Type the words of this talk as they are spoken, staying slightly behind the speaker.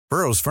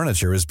Burrow's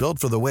furniture is built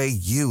for the way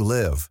you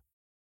live.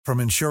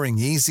 From ensuring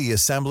easy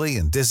assembly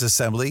and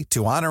disassembly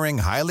to honoring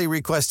highly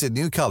requested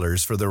new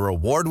colors for their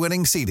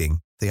award-winning seating,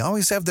 they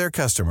always have their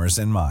customers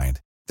in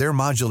mind. Their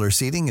modular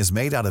seating is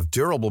made out of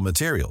durable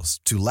materials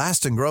to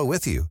last and grow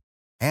with you.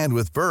 And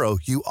with Burrow,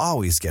 you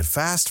always get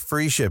fast,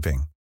 free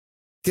shipping.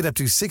 Get up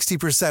to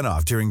 60%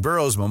 off during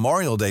Burrow's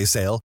Memorial Day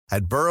sale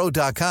at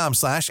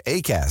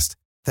burrow.com/ACAST.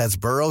 That's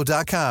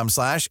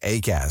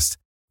burrow.com/ACAST.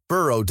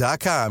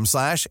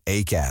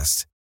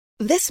 burrow.com/ACAST.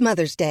 This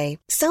Mother's Day,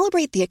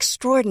 celebrate the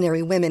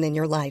extraordinary women in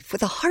your life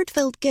with a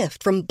heartfelt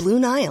gift from Blue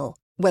Nile.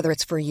 Whether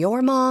it's for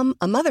your mom,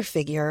 a mother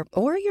figure,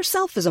 or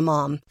yourself as a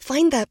mom,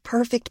 find that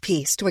perfect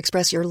piece to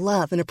express your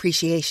love and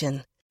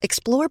appreciation.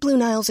 Explore Blue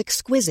Nile's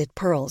exquisite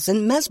pearls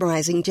and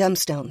mesmerizing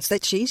gemstones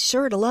that she's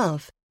sure to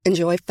love.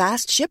 Enjoy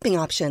fast shipping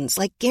options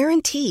like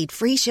guaranteed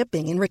free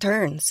shipping and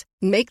returns.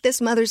 Make this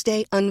Mother's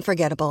Day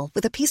unforgettable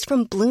with a piece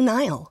from Blue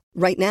Nile.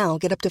 Right now,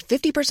 get up to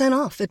 50%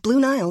 off at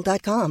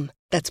BlueNile.com.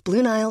 That's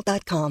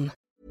BlueNile.com.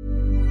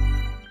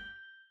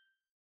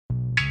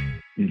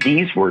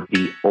 These were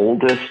the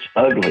oldest,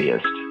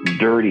 ugliest,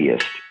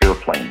 dirtiest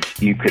airplanes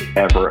you could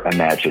ever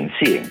imagine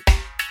seeing.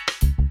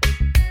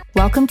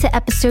 Welcome to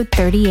episode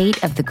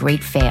 38 of The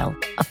Great Fail,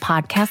 a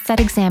podcast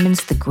that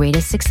examines the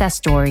greatest success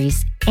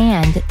stories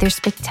and their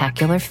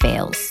spectacular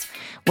fails.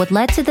 What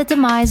led to the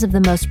demise of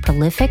the most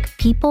prolific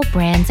people,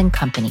 brands, and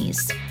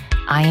companies.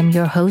 I am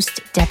your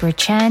host, Deborah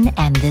Chen,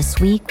 and this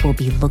week we'll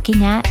be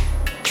looking at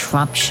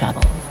Trump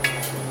Shuttle.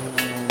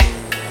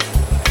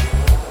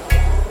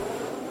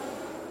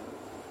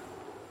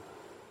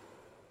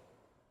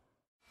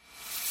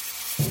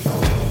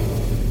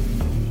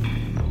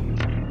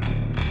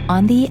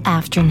 On the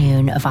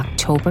afternoon of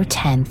October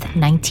 10th,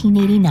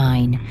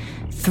 1989,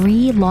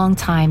 3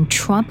 longtime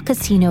Trump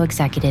casino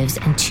executives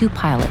and 2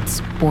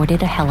 pilots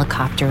boarded a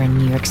helicopter in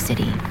New York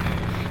City.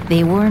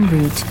 They were en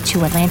route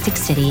to Atlantic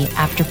City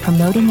after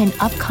promoting an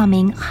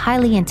upcoming,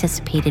 highly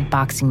anticipated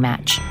boxing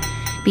match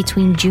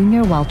between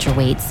junior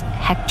welterweights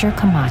Hector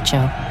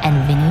Camacho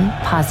and Vinny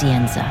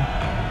Pazienza.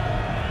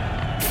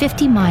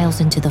 50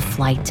 miles into the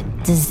flight,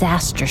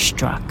 disaster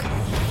struck.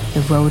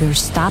 The rotor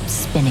stopped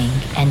spinning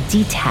and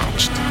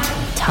detached,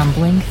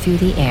 tumbling through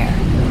the air.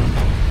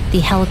 The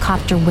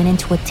helicopter went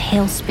into a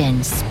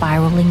tailspin,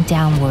 spiraling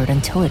downward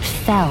until it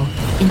fell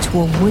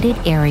into a wooded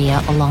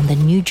area along the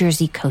New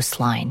Jersey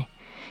coastline.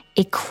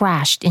 It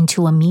crashed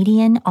into a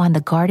median on the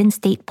Garden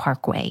State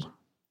Parkway.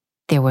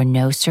 There were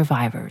no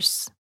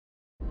survivors.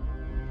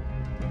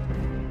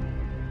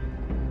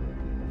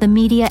 The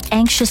media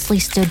anxiously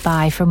stood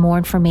by for more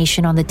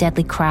information on the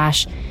deadly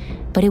crash,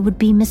 but it would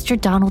be Mr.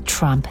 Donald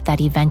Trump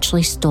that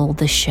eventually stole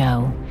the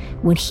show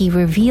when he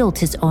revealed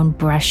his own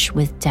brush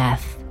with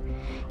death.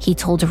 He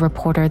told a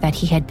reporter that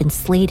he had been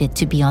slated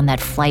to be on that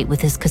flight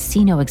with his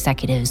casino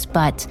executives,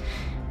 but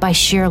by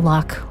sheer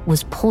luck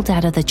was pulled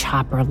out of the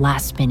chopper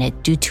last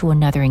minute due to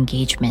another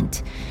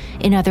engagement.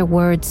 In other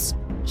words,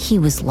 he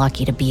was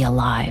lucky to be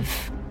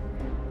alive.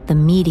 The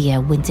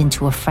media went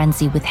into a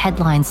frenzy with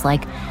headlines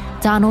like,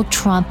 "Donald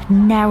Trump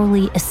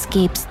narrowly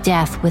escapes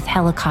death with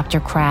helicopter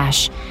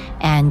crash,"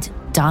 and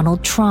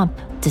 "Donald Trump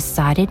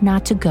decided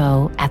not to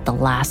go at the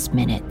last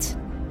minute."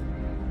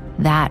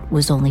 That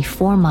was only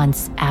 4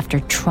 months after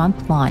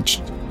Trump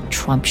launched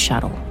Trump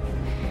Shuttle,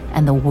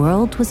 and the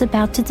world was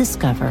about to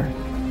discover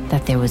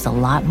that there was a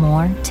lot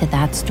more to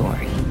that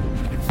story.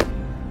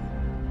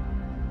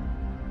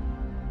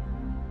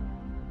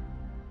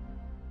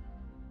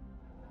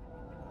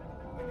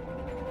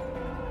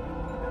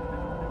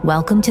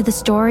 Welcome to the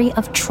story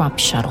of Trump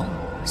Shuttle,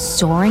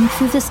 soaring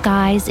through the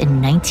skies in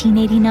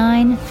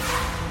 1989,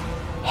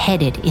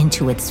 headed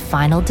into its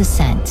final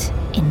descent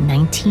in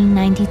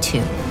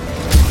 1992.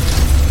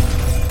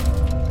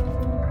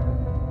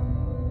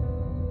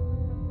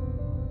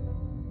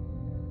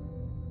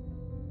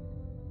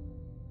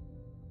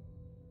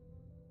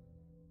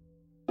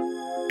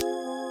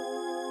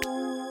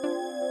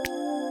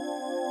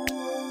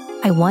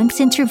 I once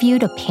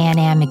interviewed a Pan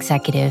Am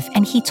executive,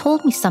 and he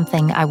told me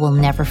something I will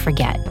never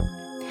forget.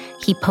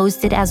 He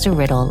posed it as a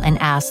riddle and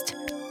asked,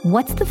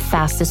 "What's the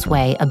fastest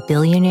way a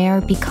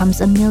billionaire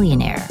becomes a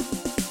millionaire?"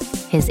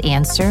 His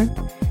answer,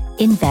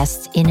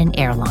 invest in an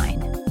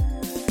airline.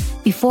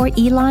 Before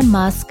Elon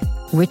Musk,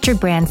 Richard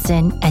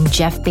Branson, and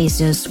Jeff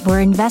Bezos were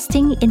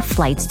investing in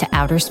flights to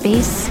outer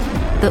space,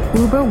 the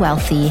uber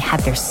wealthy had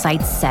their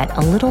sights set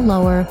a little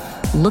lower,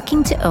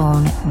 looking to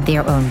own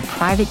their own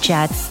private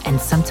jets and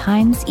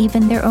sometimes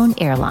even their own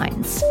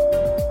airlines.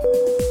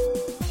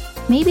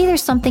 Maybe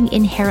there's something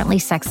inherently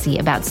sexy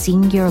about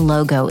seeing your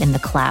logo in the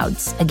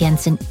clouds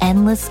against an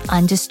endless,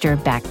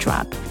 undisturbed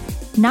backdrop,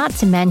 not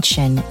to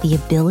mention the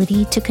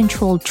ability to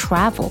control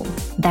travel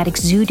that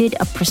exuded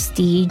a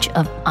prestige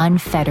of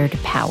unfettered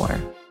power.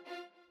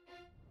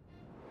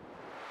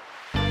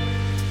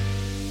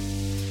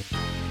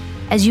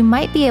 As you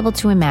might be able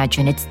to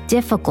imagine, it's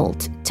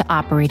difficult to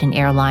operate an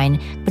airline,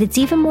 but it's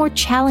even more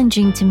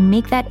challenging to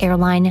make that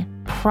airline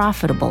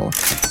profitable,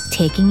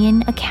 taking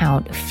in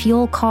account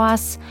fuel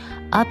costs,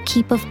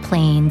 upkeep of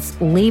planes,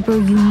 labor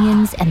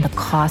unions, and the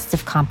cost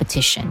of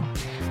competition.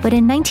 But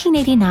in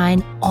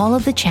 1989, all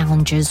of the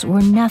challenges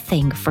were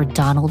nothing for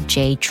Donald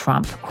J.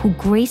 Trump, who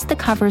graced the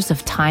covers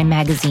of Time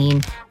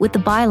magazine with the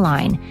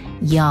byline,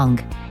 young,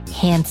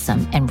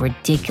 handsome, and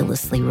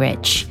ridiculously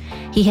rich.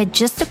 He had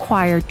just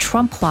acquired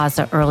Trump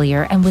Plaza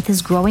earlier, and with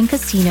his growing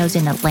casinos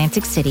in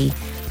Atlantic City,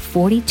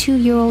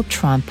 42-year-old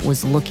Trump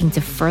was looking to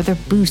further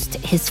boost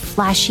his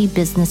flashy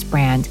business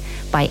brand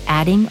by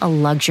adding a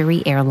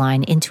luxury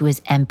airline into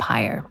his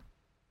empire.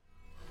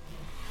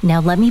 Now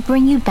let me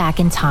bring you back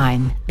in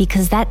time,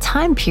 because that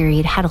time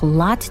period had a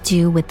lot to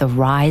do with the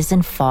rise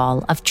and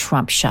fall of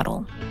Trump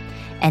Shuttle.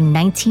 And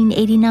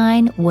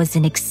 1989 was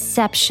an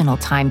exceptional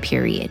time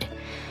period.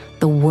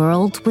 The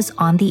world was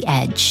on the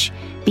edge,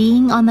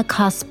 being on the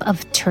cusp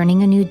of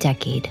turning a new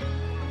decade.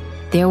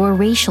 There were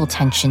racial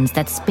tensions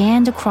that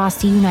spanned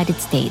across the United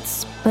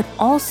States, but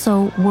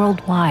also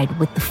worldwide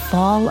with the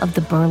fall of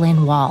the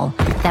Berlin Wall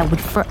that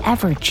would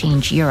forever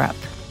change Europe.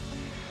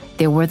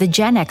 There were the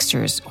Gen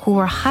Xers, who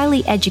were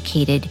highly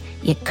educated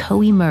yet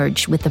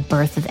co-emerged with the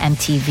birth of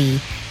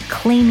MTV,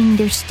 claiming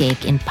their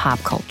stake in pop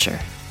culture.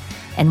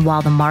 And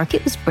while the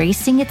market was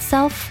bracing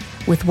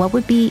itself with what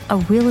would be a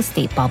real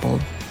estate bubble,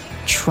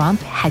 Trump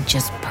had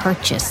just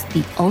purchased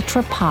the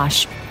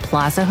ultra-posh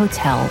Plaza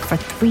Hotel for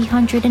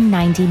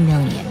 $390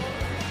 million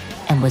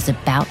and was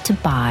about to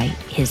buy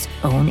his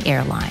own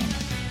airline.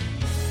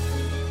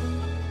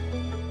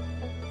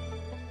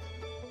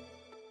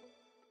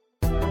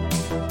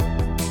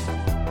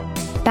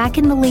 Back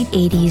in the late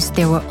 80s,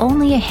 there were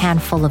only a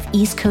handful of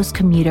East Coast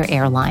commuter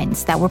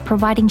airlines that were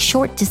providing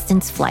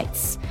short-distance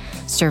flights,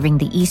 serving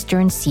the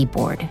Eastern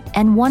Seaboard,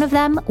 and one of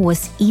them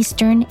was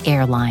Eastern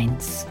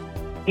Airlines.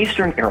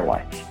 Eastern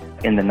Airlines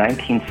in the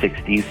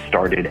 1960s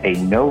started a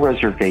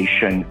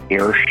no-reservation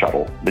air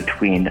shuttle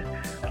between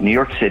New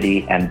York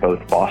City and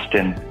both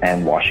Boston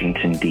and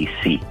Washington,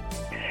 D.C.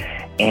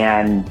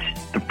 And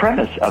the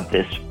premise of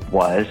this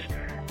was,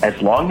 as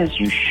long as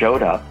you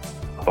showed up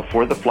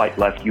before the flight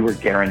left, you were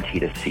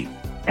guaranteed a seat.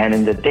 And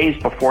in the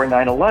days before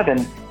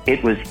 9/11,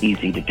 it was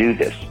easy to do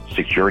this.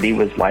 Security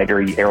was lighter.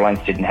 Airlines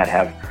didn't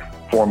have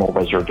formal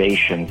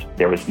reservations.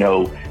 There was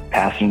no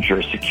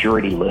passenger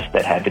security list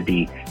that had to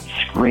be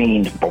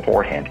screened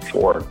beforehand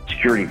for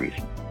security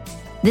reasons.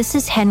 This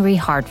is Henry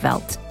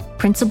Hartvelt,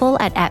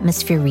 principal at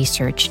Atmosphere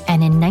Research,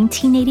 and in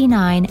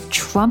 1989,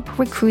 Trump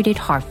recruited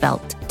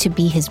Hartvelt to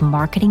be his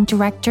marketing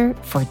director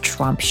for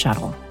Trump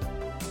Shuttle.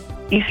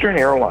 Eastern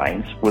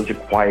Airlines was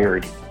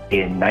acquired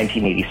in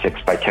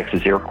 1986 by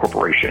Texas Air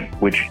Corporation,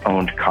 which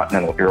owned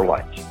Continental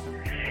Airlines.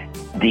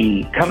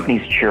 The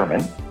company's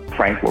chairman,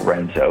 Frank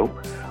Lorenzo,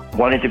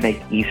 wanted to make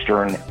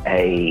Eastern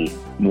a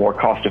more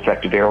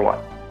cost-effective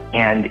airline.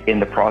 And in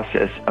the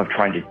process of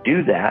trying to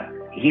do that,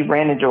 he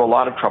ran into a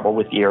lot of trouble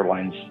with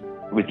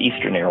with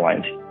Eastern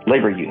Airlines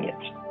labor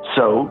unions.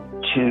 So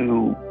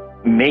to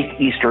make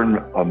Eastern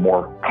a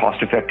more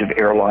cost-effective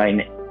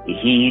airline,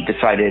 he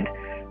decided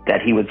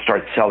that he would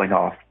start selling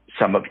off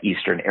some of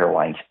Eastern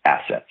Airlines'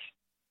 assets.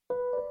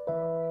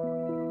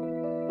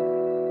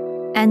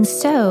 And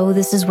so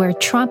this is where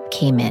Trump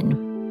came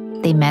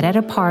in. They met at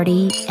a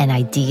party and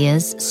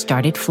ideas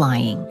started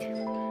flying.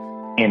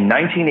 In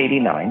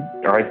 1989,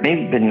 or it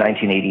may have been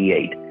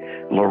 1988,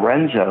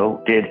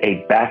 Lorenzo did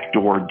a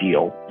backdoor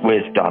deal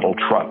with Donald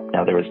Trump.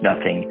 Now, there was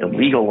nothing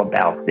illegal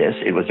about this.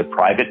 It was a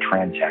private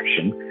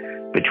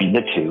transaction between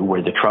the two,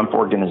 where the Trump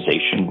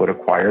organization would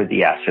acquire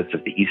the assets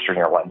of the Eastern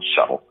Airlines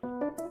shuttle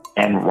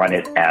and run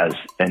it as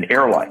an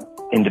airline,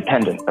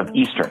 independent of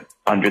Eastern,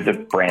 under the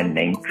brand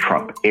name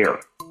Trump Air.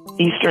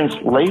 Eastern's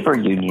labor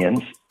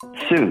unions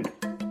sued,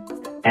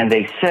 and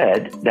they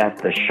said that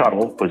the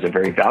shuttle was a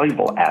very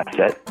valuable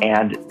asset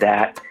and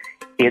that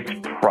its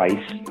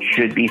price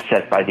should be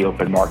set by the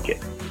open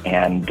market.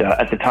 And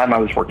at the time, I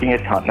was working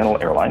at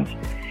Continental Airlines,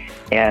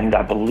 and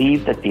I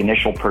believe that the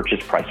initial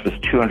purchase price was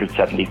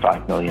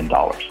 $275 million.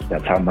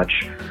 That's how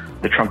much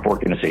the Trump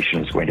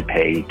organization was going to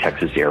pay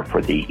Texas Air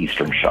for the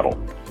Eastern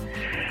shuttle.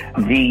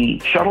 The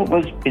shuttle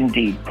was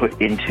indeed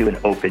put into an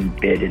open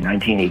bid in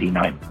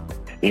 1989.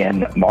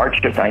 In March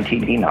of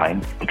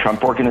 1989, the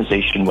Trump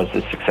organization was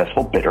the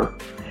successful bidder.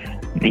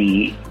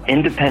 The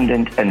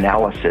independent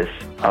analysis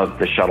of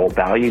the shuttle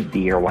valued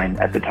the airline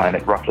at the time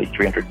at roughly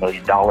 $300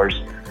 million.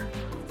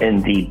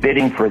 In the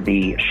bidding for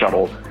the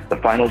shuttle, the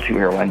final two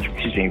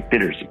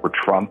bidders were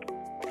Trump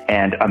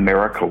and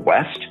America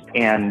West,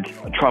 and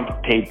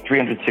Trump paid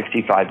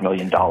 $365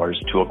 million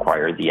to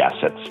acquire the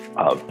assets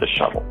of the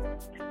shuttle.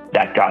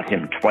 That got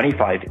him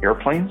 25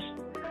 airplanes,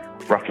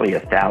 roughly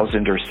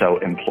 1,000 or so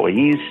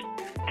employees,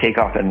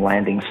 takeoff and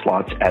landing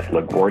slots at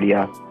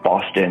LaGuardia,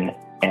 Boston,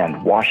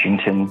 and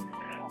Washington.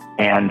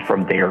 And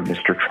from there,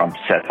 Mr. Trump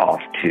set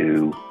off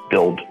to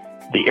build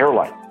the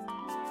airline.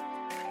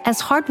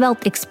 As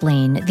Hartvelt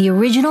explained, the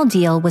original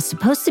deal was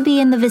supposed to be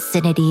in the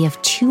vicinity of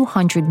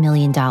 $200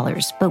 million,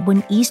 but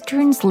when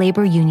Eastern's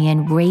labor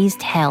union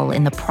raised hell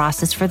in the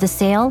process for the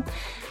sale,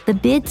 The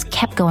bids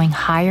kept going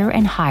higher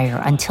and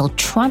higher until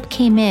Trump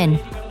came in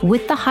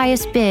with the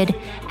highest bid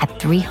at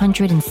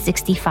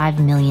 $365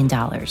 million.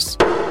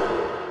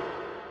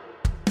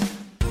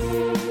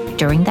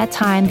 During that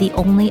time, the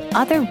only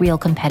other real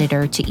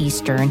competitor to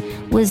Eastern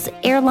was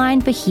airline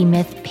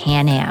behemoth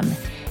Pan Am.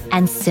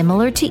 And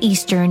similar to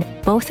Eastern,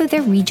 both of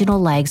their regional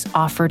legs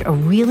offered a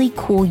really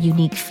cool,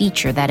 unique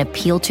feature that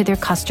appealed to their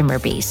customer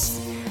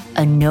base.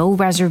 A no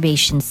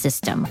reservation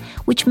system,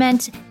 which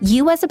meant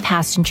you as a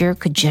passenger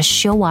could just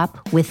show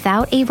up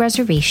without a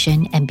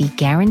reservation and be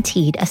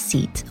guaranteed a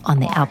seat on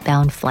the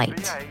outbound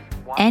flight.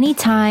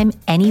 Anytime,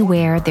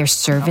 anywhere their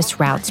service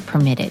routes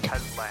permitted.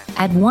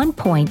 At one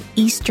point,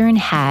 Eastern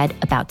had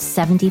about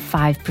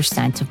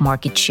 75% of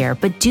market share,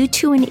 but due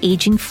to an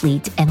aging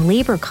fleet and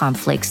labor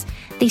conflicts,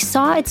 they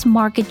saw its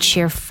market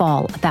share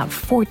fall about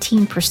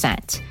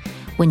 14%.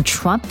 When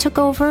Trump took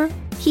over,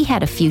 he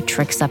had a few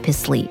tricks up his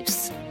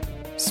sleeves.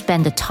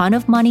 Spend a ton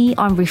of money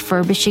on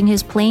refurbishing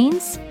his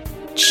planes?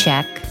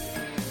 Check.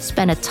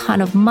 Spend a ton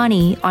of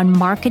money on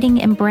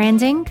marketing and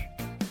branding?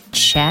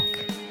 Check.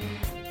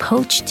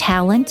 Poach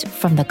talent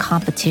from the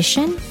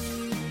competition?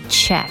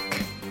 Check.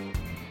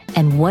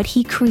 And what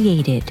he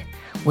created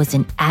was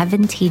an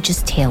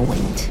advantageous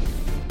tailwind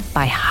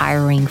by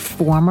hiring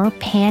former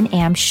Pan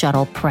Am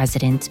Shuttle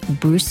president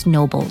Bruce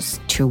Nobles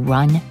to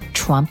run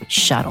Trump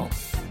Shuttle.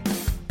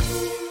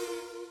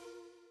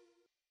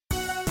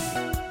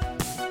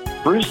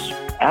 Bruce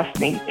asked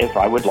me if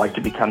I would like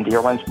to become the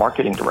airline's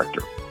marketing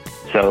director.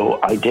 So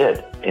I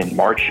did. In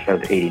March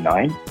of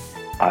 '89,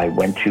 I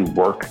went to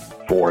work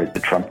for the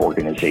Trump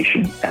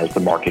organization as the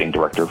marketing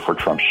director for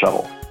Trump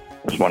Shuttle.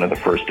 I was one of the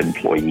first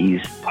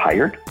employees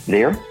hired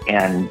there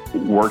and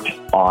worked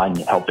on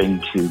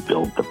helping to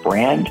build the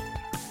brand,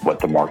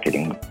 what the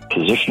marketing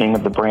positioning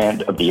of the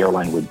brand of the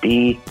airline would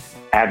be,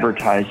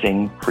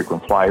 advertising,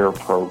 frequent flyer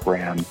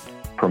program,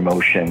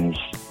 promotions,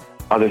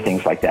 other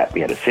things like that.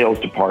 We had a sales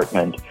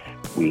department.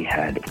 We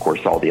had, of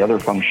course, all the other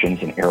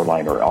functions an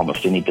airline or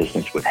almost any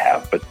business would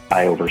have, but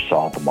I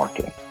oversaw the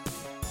marketing.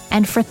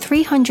 And for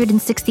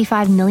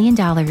 $365 million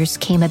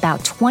came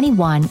about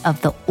 21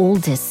 of the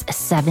oldest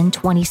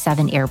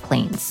 727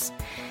 airplanes,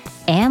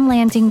 and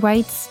landing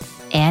rights,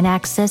 and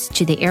access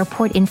to the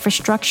airport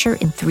infrastructure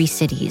in 3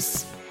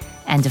 cities.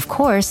 And of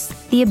course,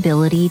 the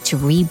ability to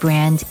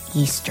rebrand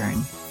Eastern.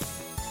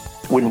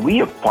 When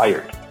we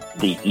acquired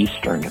the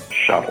Eastern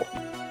Shuttle,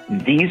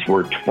 these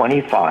were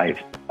 25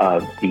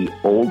 of the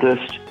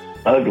oldest,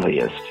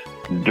 ugliest,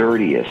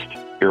 dirtiest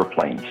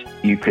airplanes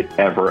you could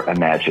ever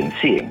imagine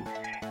seeing.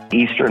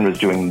 Eastern was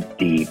doing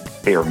the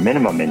bare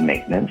minimum in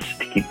maintenance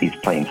to keep these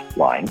planes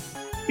flying.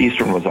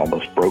 Eastern was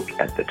almost broke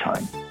at the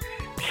time.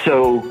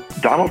 So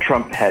Donald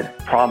Trump had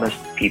promised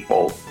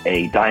people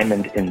a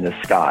diamond in the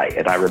sky.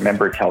 And I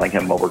remember telling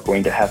him, well, we're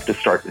going to have to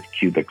start with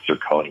cubic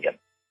zirconium.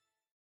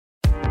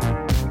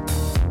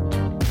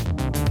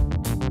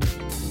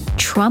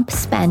 Trump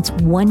spent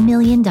 $1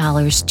 million to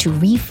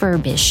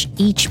refurbish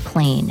each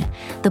plane.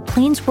 The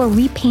planes were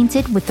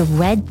repainted with the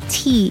red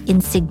T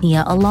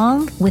insignia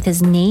along with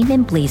his name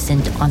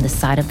emblazoned on the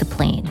side of the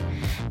plane.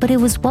 But it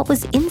was what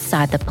was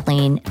inside the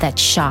plane that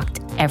shocked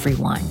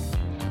everyone.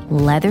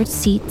 Leather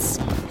seats,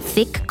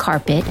 thick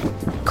carpet,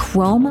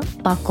 chrome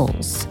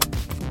buckles.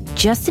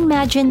 Just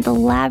imagine the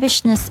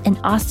lavishness and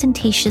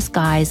ostentatious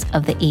guise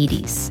of the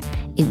 80s.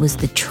 It was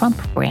the Trump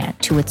brand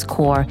to its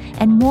core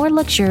and more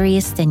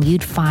luxurious than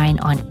you'd find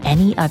on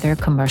any other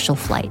commercial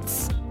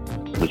flights.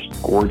 It was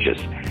gorgeous.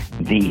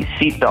 The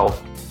seatbelt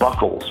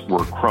buckles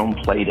were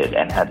chrome-plated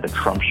and had the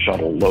Trump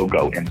Shuttle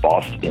logo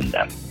embossed in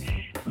them.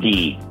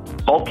 The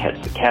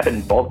bulkheads, the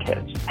cabin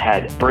bulkheads,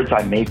 had bird's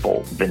eye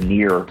maple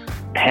veneer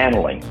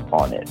paneling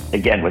on it,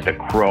 again with the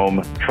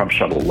chrome Trump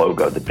Shuttle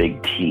logo, the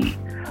big T.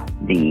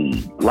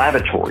 The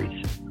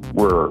lavatories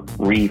were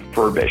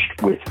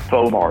refurbished with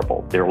faux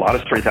marble. There are a lot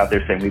of stories out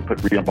there saying we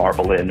put real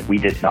marble in. We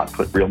did not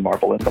put real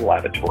marble in the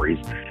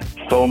lavatories.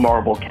 Faux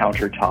marble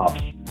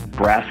countertops,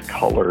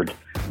 brass-colored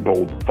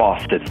gold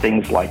faucets,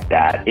 things like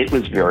that. It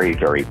was very,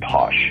 very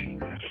posh.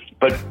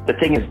 But the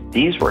thing is,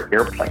 these were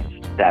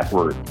airplanes that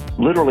were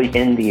literally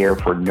in the air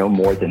for no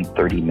more than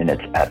 30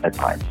 minutes at a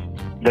time.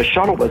 The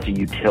shuttle was a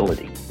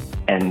utility,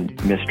 and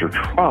Mr.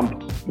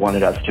 Trump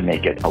wanted us to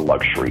make it a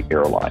luxury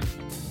airline.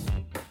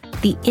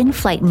 The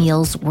in-flight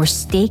meals were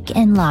steak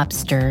and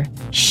lobster,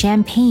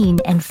 champagne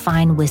and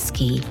fine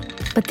whiskey.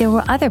 But there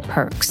were other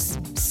perks,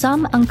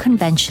 some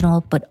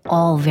unconventional but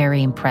all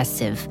very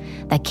impressive,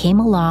 that came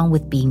along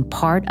with being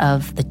part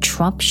of the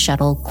Trump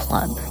Shuttle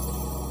Club.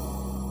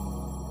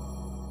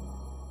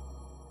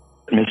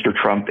 Mr.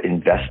 Trump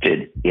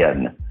invested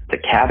in the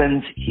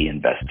cabins. He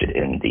invested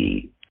in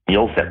the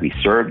meals that we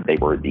served. They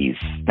were these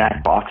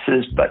snack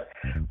boxes, but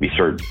we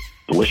served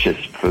delicious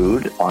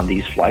food on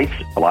these flights.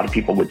 A lot of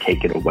people would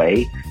take it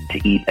away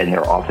to eat in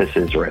their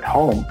offices or at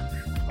home,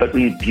 but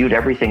we viewed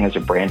everything as a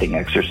branding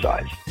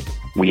exercise.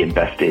 We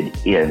invested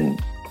in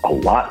a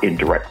lot in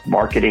direct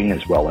marketing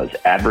as well as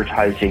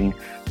advertising.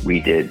 We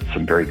did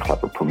some very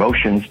clever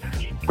promotions.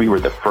 We were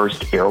the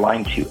first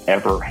airline to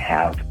ever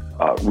have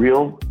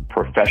real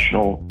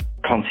professional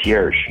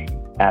concierge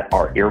at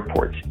our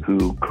airports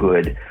who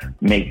could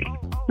make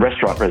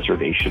restaurant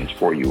reservations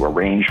for you,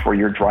 arrange for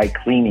your dry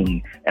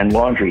cleaning and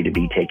laundry to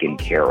be taken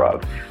care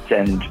of,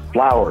 send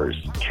flowers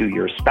to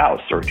your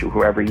spouse or to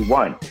whoever you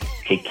want,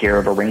 take care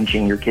of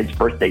arranging your kid's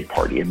birthday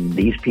party. And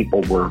these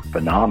people were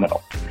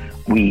phenomenal.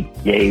 We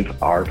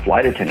gave our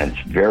flight attendants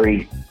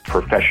very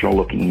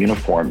professional-looking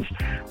uniforms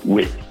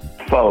with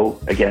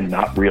faux, again,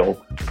 not real,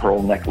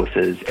 pearl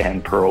necklaces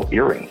and pearl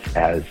earrings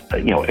as,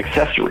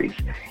 accessories.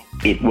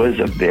 It was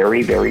a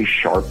very, very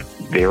sharp,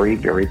 very,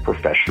 very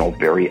professional,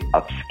 very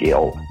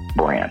upscale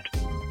brand.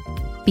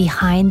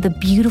 Behind the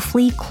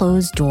beautifully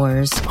closed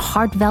doors,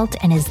 Hartvelt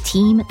and his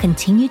team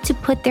continued to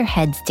put their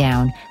heads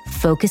down,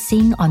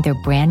 focusing on their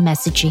brand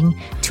messaging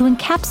to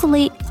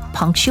encapsulate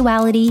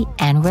punctuality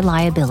and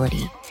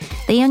reliability.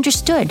 They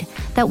understood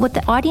that what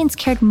the audience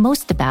cared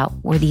most about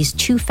were these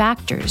two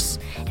factors,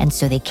 and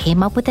so they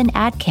came up with an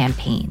ad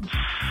campaign.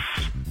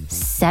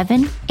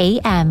 7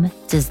 a.m.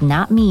 does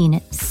not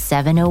mean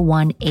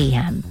 7:01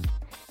 a.m.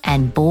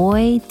 And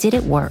boy, did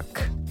it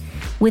work.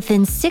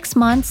 Within 6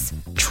 months,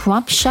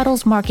 Trump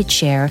Shuttle's market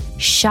share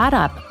shot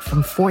up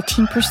from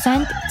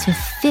 14% to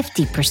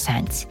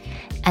 50%,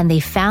 and they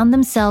found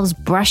themselves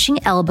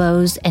brushing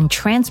elbows and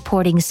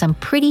transporting some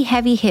pretty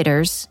heavy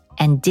hitters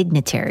and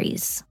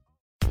dignitaries.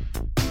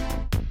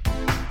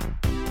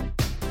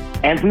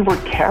 And we were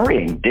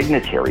carrying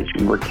dignitaries.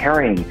 We were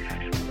carrying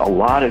a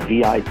lot of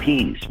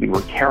VIPs. We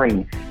were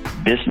carrying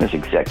business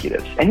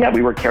executives. And yeah,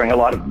 we were carrying a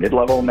lot of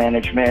mid-level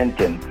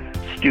management and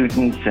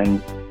students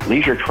and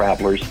leisure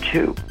travelers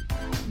too.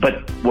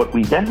 But what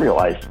we then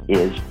realized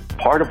is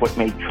part of what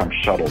made Trump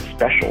Shuttle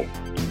special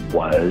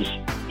was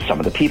some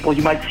of the people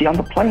you might see on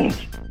the planes.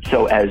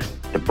 So as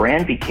the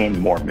brand became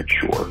more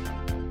mature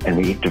and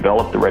we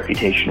developed the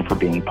reputation for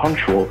being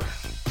punctual,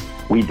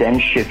 we then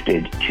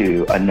shifted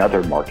to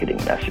another marketing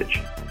message,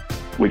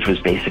 which was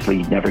basically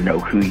you never know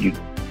who you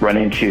run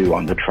into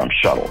on the Trump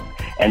Shuttle.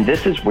 And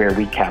this is where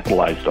we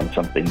capitalized on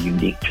something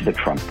unique to the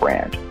Trump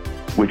brand,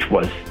 which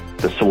was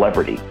the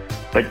celebrity,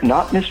 but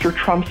not Mr.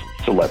 Trump's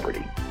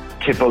celebrity.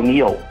 Tip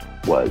O'Neill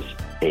was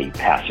a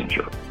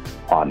passenger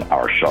on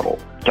our shuttle.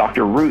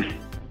 Dr. Ruth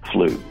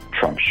flew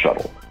Trump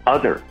Shuttle.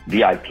 Other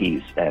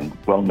VIPs and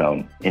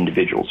well-known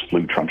individuals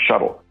flew Trump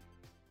Shuttle.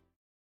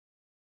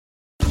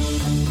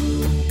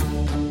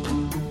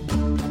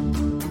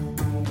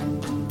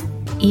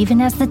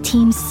 Even as the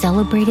team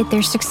celebrated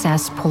their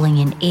success pulling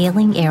an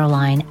ailing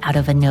airline out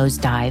of a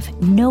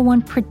nosedive, no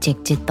one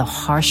predicted the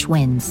harsh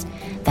winds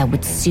that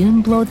would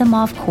soon blow them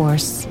off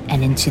course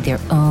and into their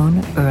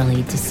own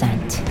early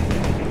descent.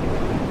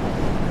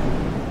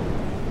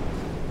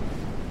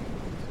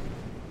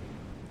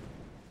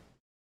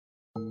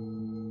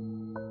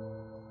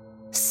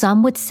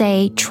 Some would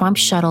say Trump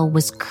Shuttle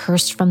was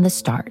cursed from the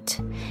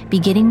start,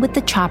 beginning with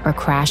the chopper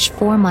crash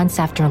 4 months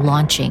after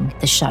launching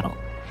the shuttle.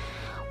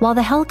 While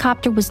the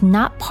helicopter was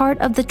not part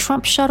of the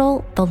Trump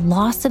Shuttle, the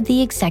loss of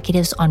the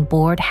executives on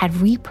board had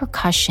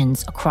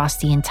repercussions across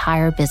the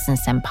entire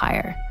business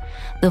empire.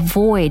 The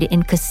void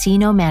in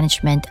casino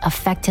management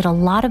affected a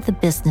lot of the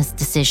business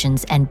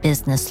decisions and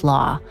business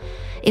law.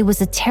 It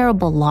was a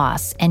terrible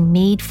loss and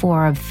made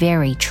for a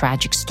very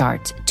tragic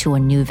start to a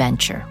new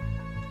venture.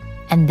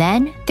 And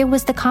then there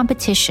was the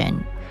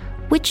competition,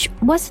 which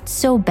wasn't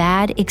so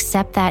bad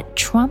except that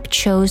Trump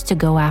chose to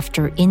go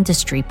after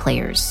industry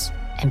players,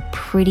 and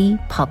pretty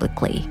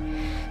publicly.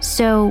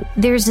 So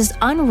there's this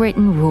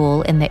unwritten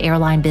rule in the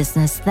airline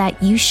business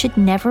that you should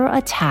never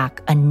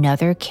attack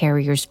another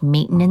carrier's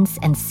maintenance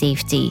and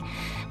safety.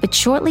 But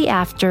shortly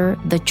after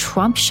the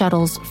Trump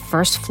Shuttle's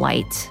first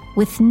flight,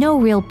 with no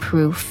real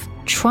proof,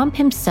 Trump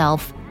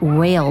himself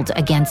railed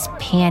against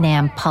Pan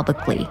Am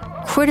publicly,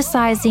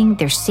 criticizing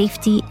their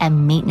safety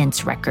and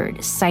maintenance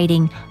record,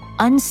 citing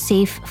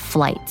unsafe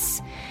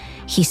flights.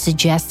 He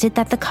suggested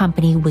that the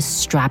company was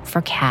strapped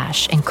for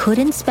cash and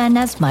couldn't spend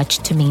as much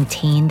to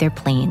maintain their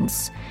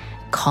planes.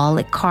 Call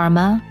it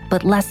karma,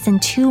 but less than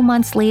 2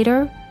 months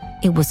later,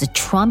 it was a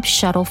Trump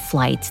Shuttle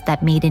flight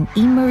that made an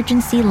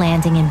emergency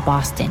landing in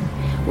Boston,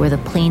 where the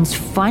plane's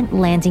front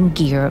landing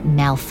gear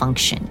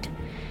malfunctioned.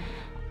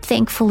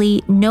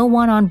 Thankfully, no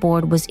one on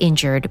board was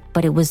injured,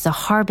 but it was the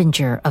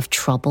harbinger of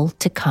trouble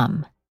to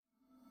come.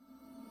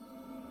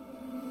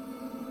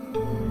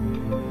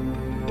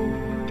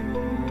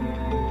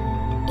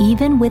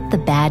 Even with the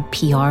bad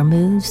PR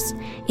moves,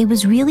 it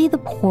was really the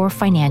poor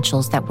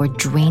financials that were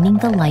draining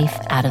the life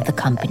out of the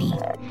company.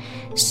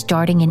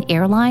 Starting an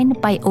airline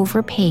by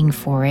overpaying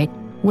for it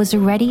was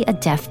already a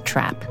death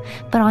trap,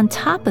 but on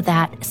top of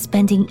that,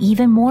 spending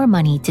even more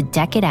money to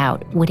deck it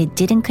out when it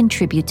didn't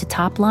contribute to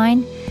top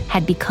line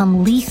had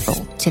become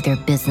lethal to their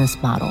business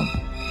model.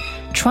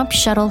 Trump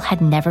Shuttle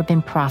had never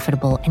been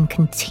profitable and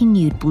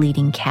continued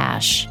bleeding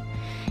cash.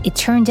 It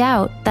turned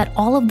out that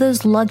all of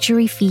those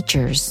luxury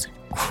features,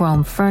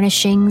 chrome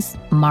furnishings,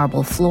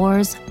 marble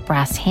floors,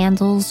 brass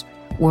handles,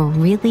 were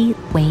really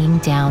weighing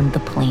down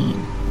the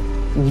plane,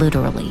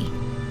 literally.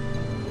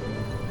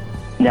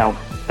 Now,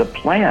 the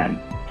plan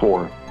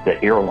for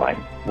the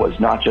airline was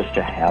not just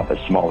to have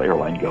a small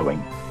airline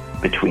going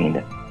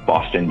between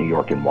Boston, New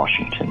York, and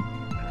Washington.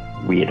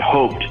 We had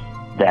hoped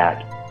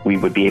that we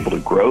would be able to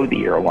grow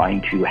the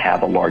airline to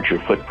have a larger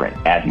footprint,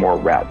 add more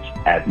routes,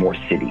 add more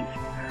cities,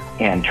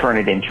 and turn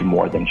it into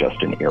more than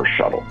just an air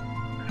shuttle.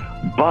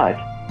 But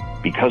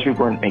because we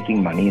weren't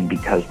making money and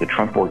because the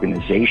Trump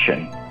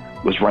organization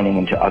was running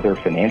into other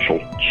financial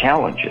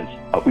challenges,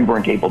 we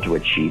weren't able to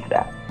achieve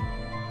that.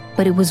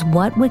 But it was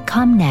what would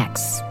come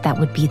next that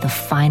would be the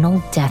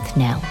final death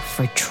knell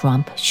for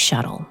Trump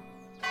Shuttle.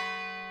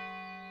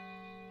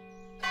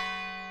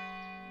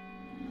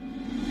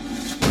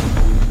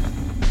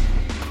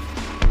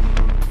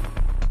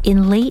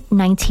 In late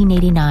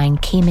 1989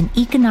 came an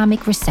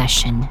economic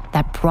recession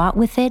that brought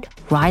with it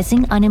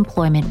rising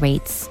unemployment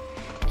rates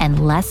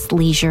and less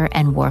leisure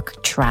and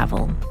work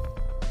travel.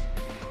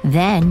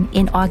 Then,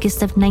 in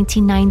August of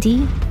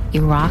 1990,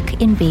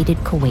 Iraq invaded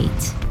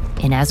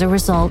Kuwait, and as a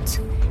result,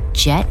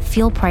 jet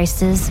fuel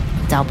prices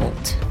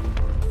doubled.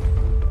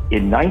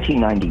 In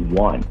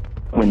 1991,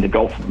 when the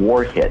Gulf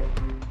War hit,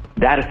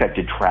 that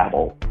affected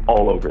travel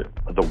all over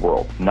the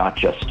world, not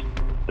just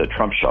the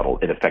Trump shuttle.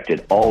 It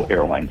affected all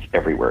airlines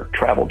everywhere.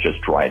 Travel just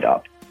dried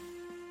up.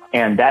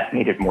 And that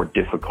made it more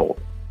difficult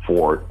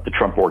for the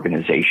Trump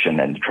organization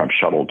and the Trump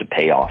shuttle to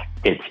pay off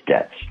its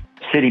debts.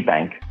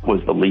 Citibank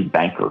was the lead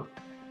banker,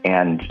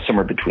 and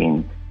somewhere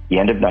between the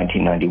end of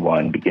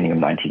 1991, beginning of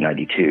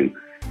 1992,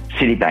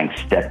 Citibank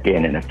stepped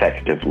in and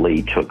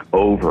effectively took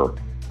over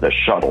the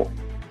shuttle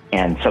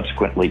and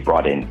subsequently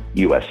brought in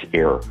U.S.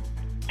 Air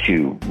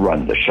to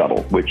run the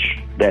shuttle, which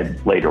then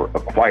later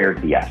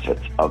acquired the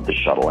assets of the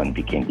shuttle and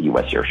became the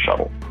U.S. Air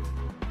Shuttle.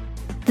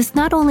 This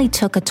not only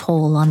took a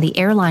toll on the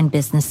airline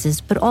businesses,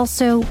 but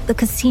also the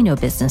casino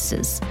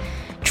businesses.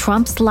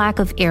 Trump's lack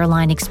of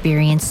airline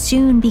experience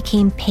soon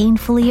became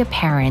painfully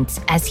apparent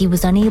as he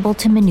was unable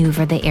to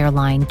maneuver the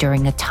airline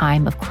during a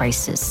time of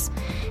crisis.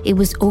 It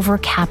was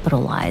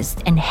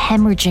overcapitalized and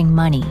hemorrhaging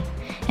money.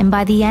 And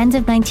by the end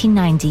of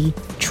 1990,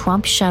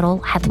 Trump Shuttle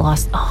had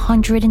lost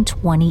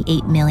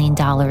 $128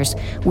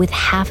 million, with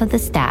half of the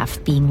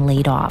staff being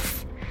laid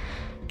off.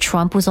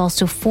 Trump was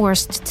also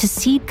forced to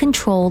cede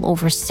control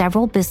over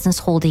several business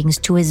holdings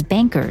to his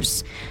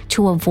bankers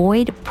to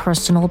avoid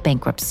personal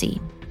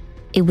bankruptcy.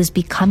 It was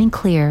becoming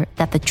clear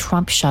that the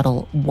Trump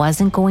Shuttle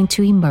wasn't going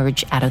to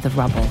emerge out of the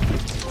rubble.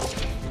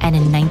 And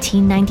in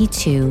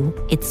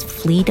 1992, its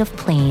fleet of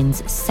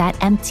planes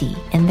sat empty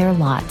in their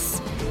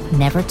lots,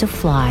 never to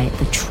fly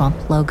the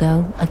Trump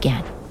logo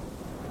again.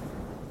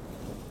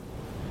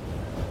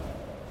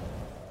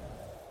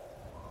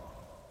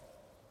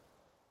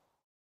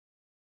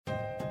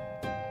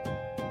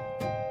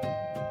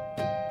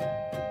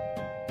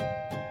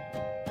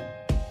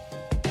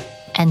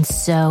 And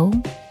so,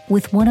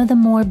 with one of the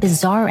more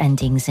bizarre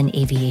endings in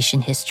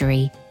aviation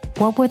history,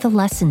 what were the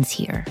lessons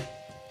here?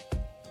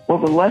 Well,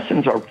 the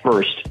lessons are,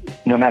 first,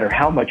 no matter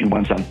how much you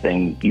want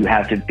something, you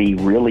have to be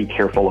really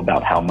careful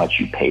about how much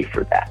you pay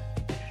for that.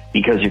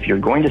 Because if you're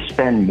going to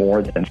spend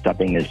more than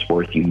something is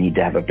worth, you need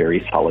to have a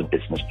very solid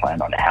business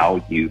plan on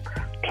how you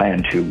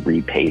plan to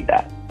repay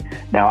that.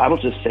 Now, I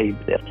will just say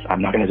this.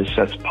 I'm not going to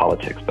discuss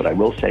politics, but I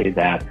will say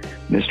that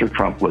Mr.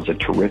 Trump was a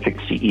terrific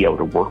CEO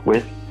to work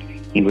with.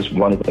 He was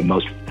one of the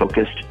most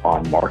focused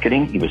on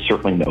marketing. He was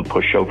certainly no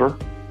pushover.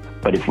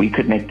 But if we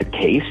could make the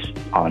case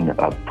on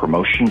a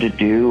promotion to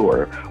do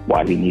or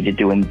why we needed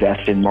to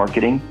invest in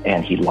marketing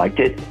and he liked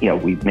it,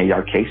 we made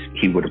our case,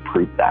 he would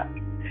approve that.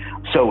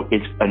 So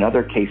it's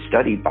another case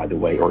study, by the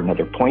way, or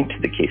another point to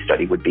the case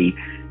study would be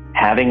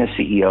having a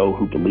CEO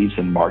who believes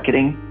in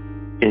marketing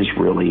is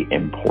really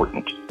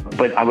important.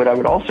 But what I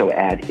would also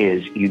add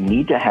is you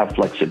need to have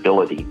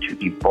flexibility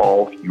to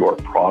evolve your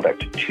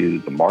product to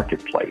the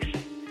marketplace.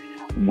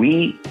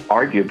 We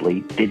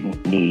arguably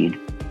didn't need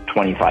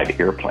 25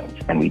 airplanes,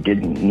 and we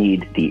didn't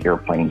need the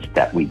airplanes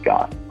that we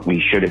got. We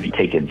should have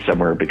taken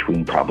somewhere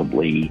between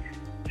probably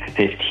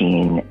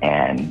 15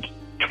 and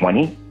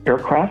 20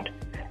 aircraft,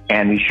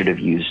 and we should have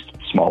used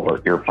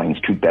smaller airplanes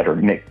to better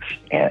mix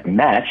and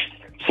match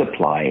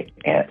supply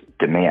and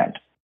demand.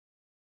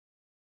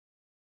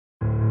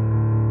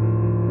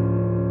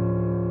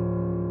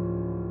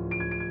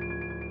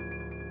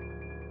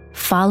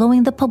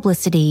 Following the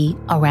publicity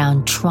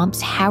around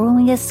Trump's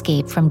harrowing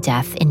escape from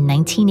death in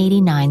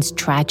 1989's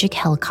tragic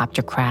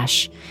helicopter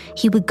crash,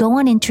 he would go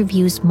on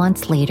interviews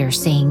months later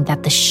saying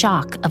that the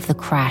shock of the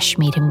crash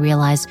made him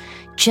realize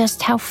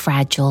just how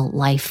fragile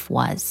life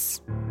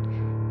was.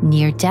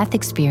 Near-death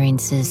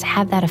experiences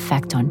have that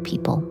effect on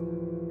people.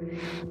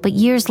 But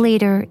years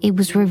later, it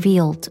was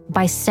revealed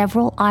by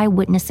several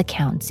eyewitness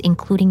accounts,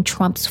 including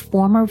Trump's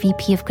former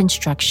VP of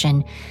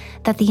construction,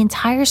 that the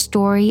entire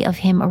story of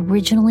him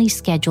originally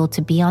scheduled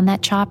to be on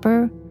that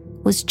chopper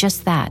was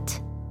just that,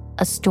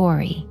 a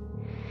story.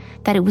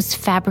 That it was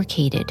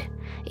fabricated,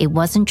 it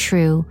wasn't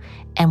true,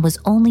 and was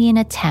only an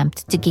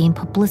attempt to gain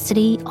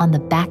publicity on the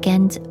back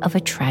end of a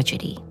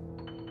tragedy.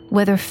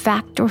 Whether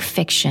fact or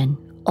fiction,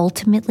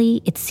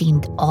 ultimately it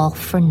seemed all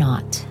for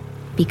naught,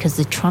 because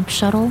the Trump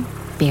shuttle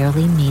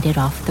barely made it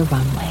off the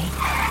runway.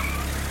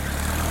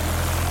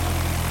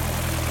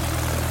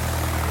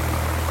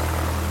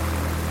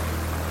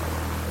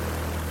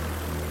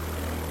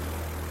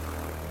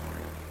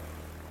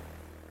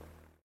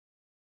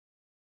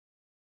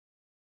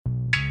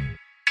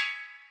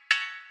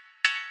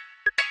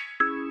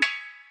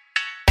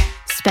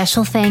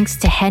 Special thanks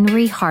to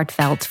Henry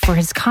Hartfelt for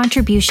his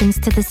contributions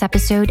to this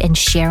episode and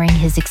sharing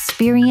his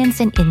experience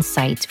and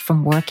insight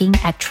from working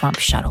at Trump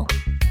Shuttle.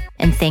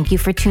 And thank you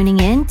for tuning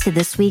in to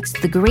this week's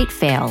The Great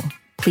Fail.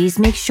 Please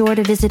make sure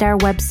to visit our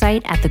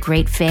website at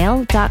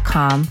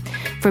thegreatfail.com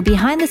for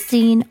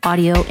behind-the-scene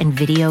audio and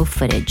video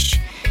footage.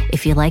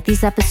 If you like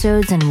these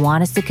episodes and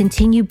want us to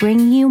continue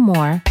bringing you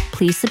more,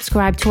 please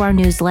subscribe to our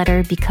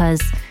newsletter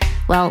because,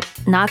 well,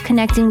 not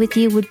connecting with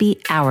you would be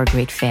our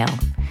great fail.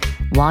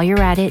 While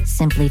you're at it,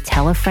 simply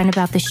tell a friend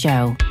about the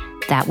show.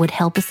 That would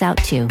help us out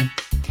too.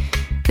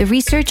 The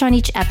research on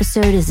each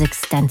episode is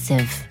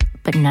extensive,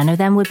 but none of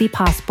them would be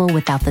possible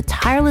without the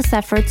tireless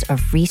efforts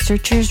of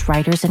researchers,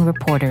 writers, and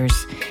reporters.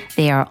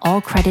 They are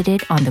all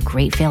credited on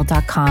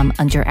thegreatfail.com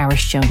under our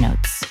show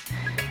notes.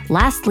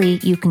 Lastly,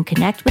 you can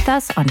connect with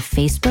us on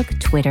Facebook,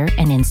 Twitter,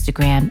 and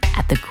Instagram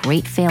at The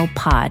Great Fail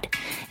Pod.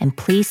 And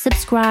please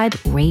subscribe,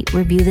 rate,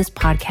 review this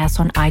podcast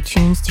on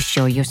iTunes to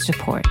show your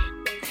support.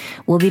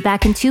 We'll be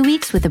back in 2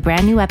 weeks with a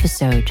brand new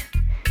episode.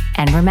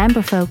 And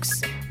remember,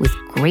 folks, with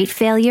great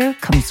failure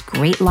comes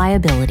great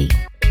liability.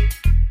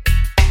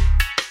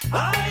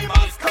 I